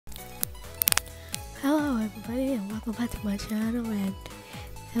everybody, and welcome back to my channel, and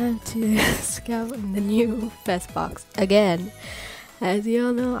time to scout in the new best box again. As you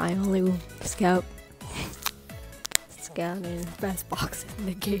all know, I only scout in best box in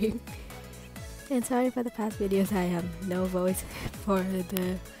the game. And sorry for the past videos, I have no voice for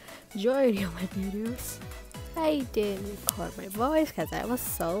the majority of my videos. I didn't record my voice because I was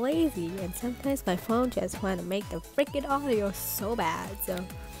so lazy, and sometimes my phone just want to make the freaking audio so bad. So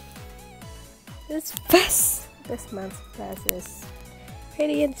this month's fest is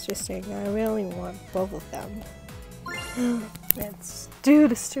pretty interesting. I really want both of them. Let's do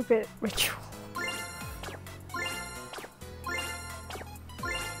the stupid ritual.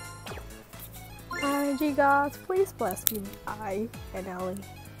 RNG gods, please bless me, I and Ellie.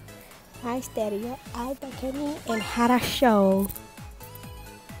 I Stadia, I Bakeni, and Harasho.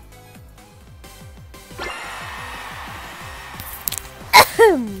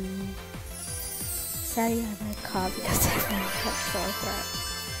 Sorry, I have a cough because I have a throat.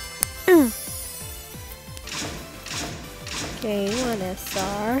 Okay, one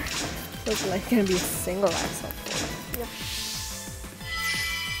SR. Looks like it's gonna be a single XL. Yep.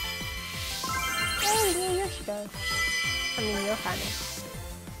 Oh, yeah, Yoshiko. I mean, Yohana.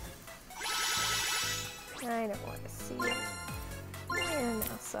 I don't want to see it. And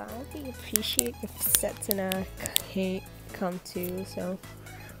also, I'd appreciate if Setsuna can't come too, so.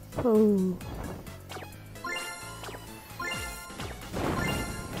 Oh.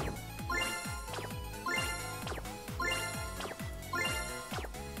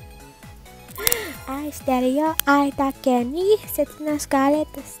 I Stereo, I Takeni, Setsuna Scarlet,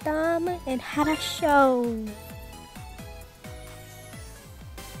 the Storm, and Harasho.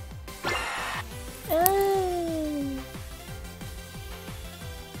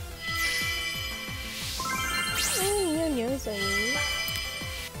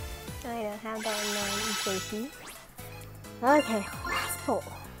 I don't have that in JP. Okay, last pull.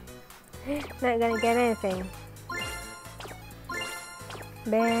 Not gonna get anything.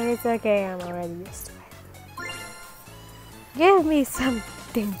 But it's okay, I'm already used to it. Give me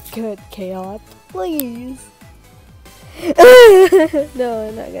something good, Chaos, please. No,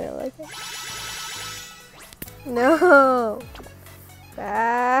 I'm not gonna like it. No!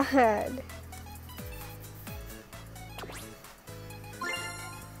 Bad.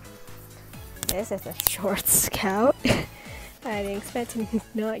 This is a short scout. I didn't expect to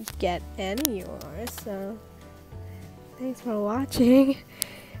not get any more, so thanks for watching,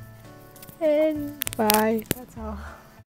 and bye. That's all.